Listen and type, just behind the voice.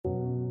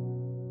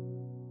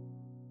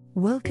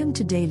Welcome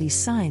to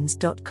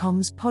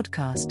dailysigns.com's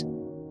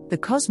podcast. The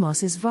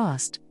cosmos is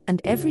vast,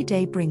 and every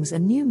day brings a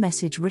new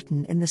message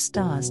written in the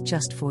stars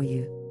just for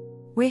you.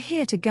 We're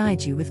here to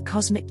guide you with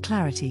cosmic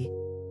clarity.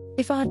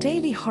 If our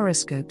daily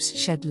horoscopes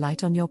shed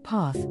light on your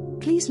path,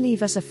 please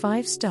leave us a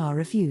 5-star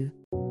review.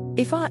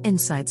 If our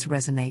insights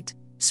resonate,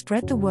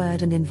 spread the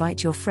word and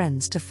invite your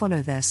friends to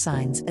follow their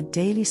signs at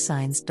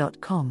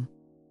dailysigns.com.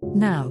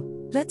 Now,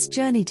 let's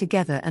journey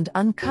together and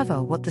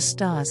uncover what the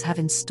stars have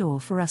in store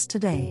for us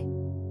today.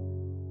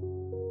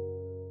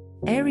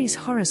 Aries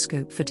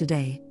horoscope for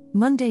today,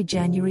 Monday,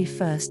 January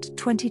 1st,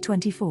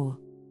 2024.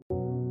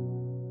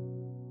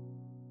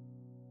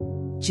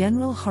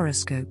 General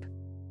horoscope.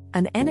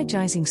 An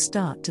energizing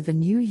start to the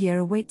new year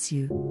awaits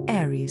you,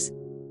 Aries.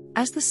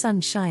 As the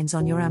sun shines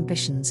on your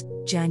ambitions,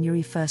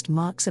 January 1st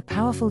marks a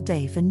powerful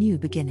day for new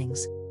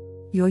beginnings.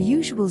 Your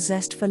usual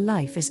zest for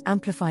life is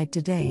amplified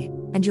today,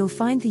 and you'll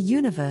find the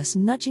universe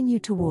nudging you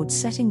towards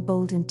setting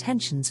bold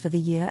intentions for the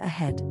year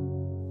ahead.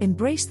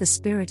 Embrace the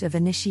spirit of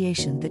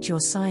initiation that your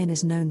sign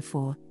is known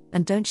for,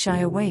 and don't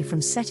shy away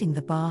from setting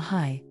the bar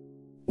high.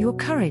 Your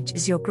courage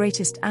is your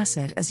greatest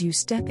asset as you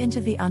step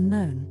into the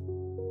unknown.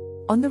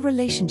 On the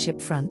relationship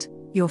front,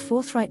 your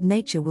forthright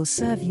nature will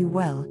serve you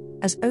well,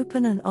 as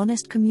open and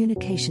honest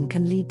communication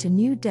can lead to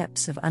new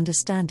depths of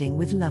understanding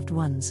with loved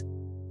ones.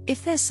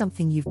 If there's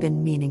something you've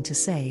been meaning to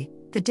say,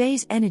 the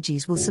day's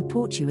energies will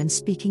support you in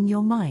speaking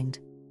your mind.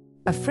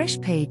 A fresh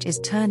page is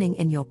turning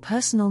in your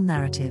personal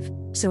narrative,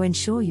 so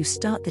ensure you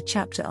start the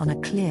chapter on a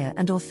clear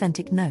and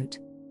authentic note.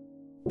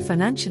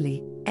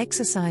 Financially,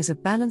 exercise a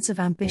balance of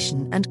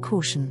ambition and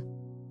caution.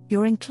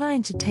 You're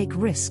inclined to take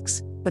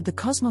risks, but the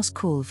cosmos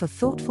call for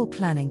thoughtful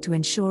planning to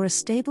ensure a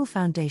stable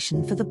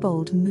foundation for the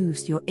bold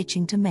moves you're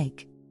itching to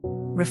make.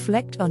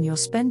 Reflect on your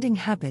spending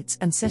habits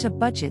and set a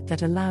budget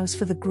that allows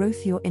for the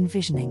growth you're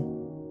envisioning.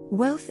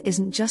 Wealth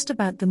isn't just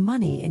about the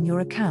money in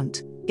your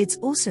account, it's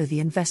also the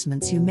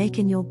investments you make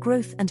in your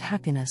growth and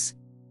happiness.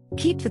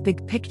 Keep the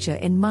big picture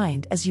in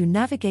mind as you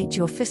navigate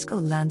your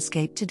fiscal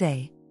landscape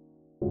today.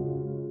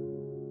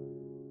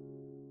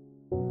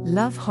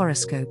 Love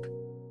horoscope.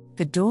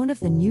 The dawn of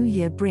the new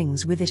year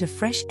brings with it a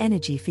fresh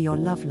energy for your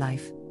love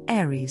life,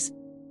 Aries.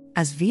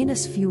 As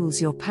Venus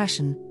fuels your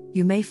passion,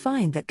 you may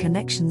find that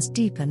connections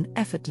deepen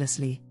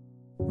effortlessly.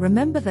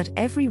 Remember that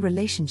every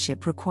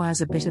relationship requires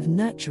a bit of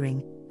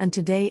nurturing, and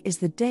today is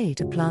the day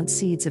to plant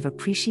seeds of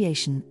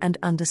appreciation and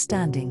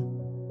understanding.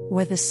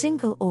 Whether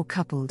single or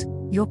coupled,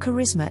 your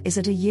charisma is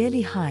at a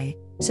yearly high,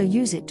 so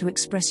use it to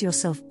express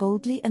yourself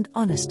boldly and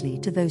honestly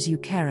to those you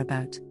care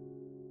about.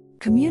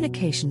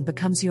 Communication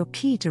becomes your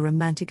key to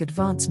romantic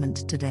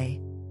advancement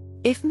today.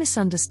 If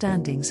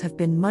misunderstandings have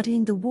been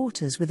muddying the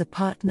waters with a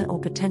partner or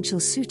potential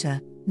suitor,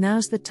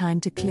 now's the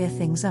time to clear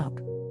things up.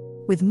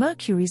 With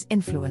Mercury's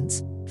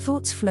influence,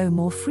 thoughts flow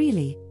more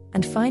freely,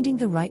 and finding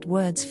the right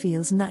words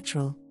feels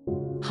natural.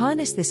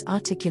 Harness this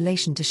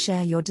articulation to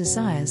share your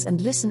desires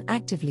and listen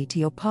actively to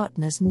your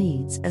partner's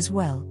needs as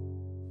well.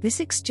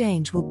 This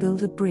exchange will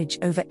build a bridge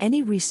over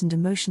any recent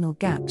emotional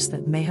gaps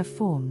that may have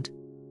formed.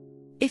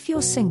 If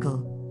you're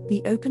single,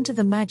 be open to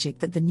the magic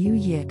that the new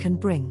year can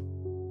bring.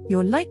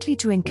 You're likely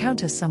to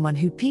encounter someone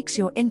who piques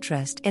your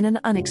interest in an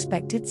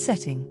unexpected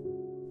setting.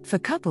 For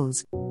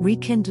couples,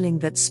 rekindling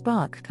that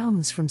spark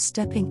comes from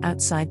stepping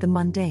outside the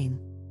mundane.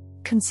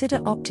 Consider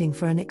opting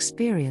for an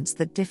experience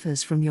that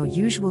differs from your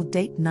usual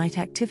date night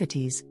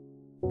activities.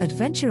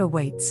 Adventure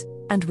awaits,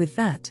 and with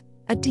that,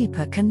 a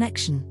deeper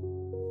connection.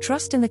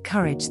 Trust in the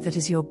courage that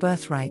is your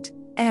birthright,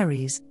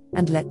 Aries,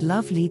 and let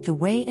love lead the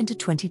way into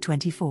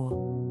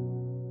 2024.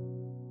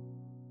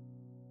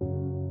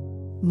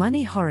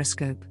 Money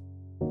horoscope.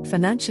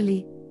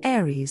 Financially,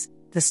 Aries,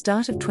 the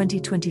start of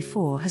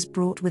 2024 has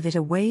brought with it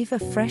a wave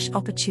of fresh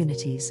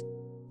opportunities.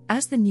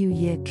 As the new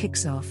year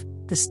kicks off,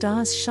 the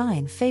stars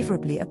shine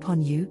favorably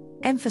upon you,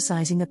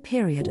 emphasizing a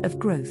period of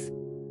growth.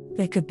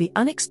 There could be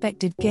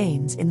unexpected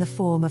gains in the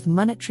form of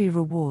monetary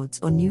rewards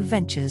or new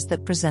ventures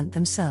that present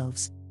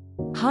themselves.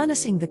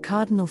 Harnessing the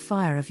cardinal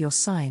fire of your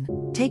sign,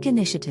 take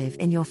initiative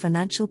in your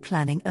financial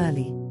planning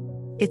early.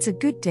 It's a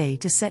good day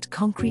to set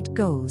concrete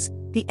goals.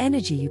 The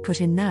energy you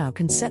put in now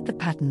can set the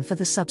pattern for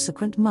the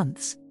subsequent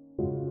months.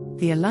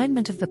 The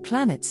alignment of the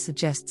planets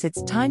suggests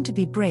it's time to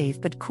be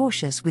brave but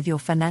cautious with your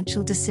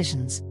financial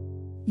decisions.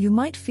 You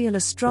might feel a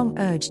strong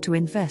urge to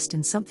invest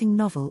in something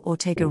novel or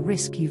take a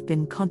risk you've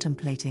been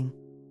contemplating.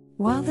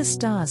 While the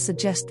stars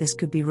suggest this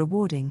could be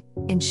rewarding,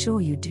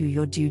 ensure you do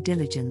your due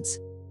diligence.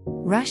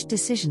 Rash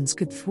decisions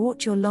could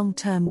thwart your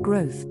long-term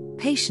growth.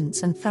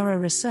 Patience and thorough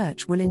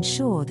research will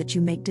ensure that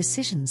you make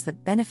decisions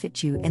that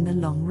benefit you in the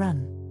long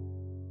run.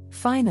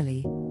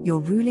 Finally, your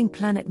ruling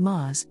planet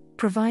Mars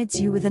provides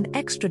you with an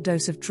extra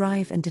dose of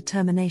drive and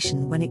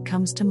determination when it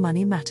comes to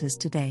money matters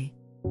today.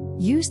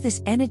 Use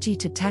this energy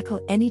to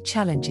tackle any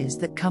challenges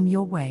that come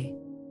your way.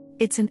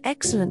 It's an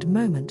excellent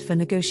moment for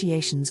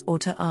negotiations or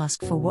to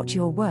ask for what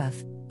you're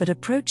worth, but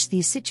approach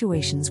these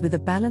situations with a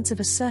balance of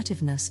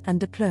assertiveness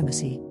and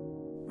diplomacy.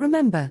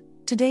 Remember,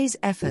 today's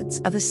efforts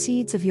are the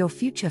seeds of your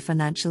future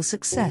financial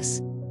success.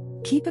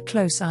 Keep a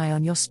close eye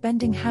on your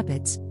spending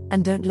habits,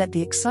 And don't let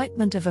the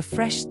excitement of a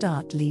fresh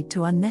start lead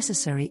to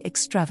unnecessary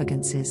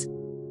extravagances.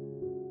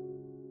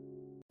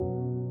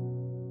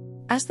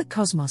 As the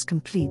cosmos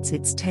completes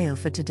its tale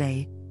for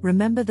today,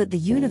 remember that the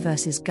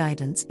universe's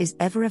guidance is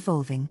ever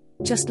evolving,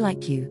 just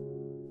like you.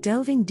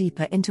 Delving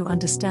deeper into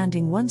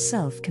understanding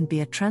oneself can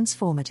be a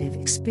transformative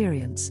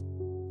experience.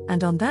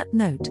 And on that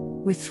note,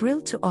 we're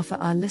thrilled to offer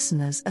our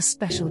listeners a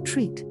special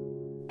treat.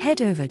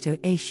 Head over to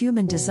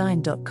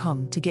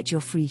ahumandesign.com to get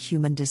your free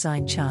human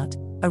design chart,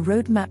 a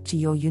roadmap to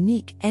your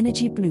unique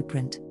energy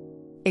blueprint.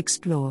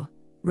 Explore,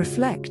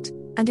 reflect,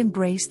 and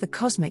embrace the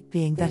cosmic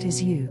being that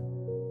is you.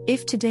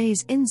 If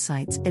today's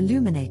insights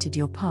illuminated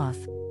your path,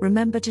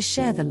 remember to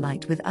share the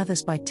light with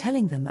others by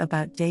telling them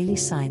about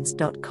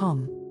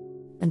dailysigns.com.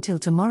 Until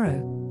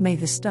tomorrow, may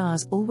the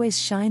stars always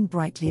shine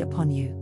brightly upon you.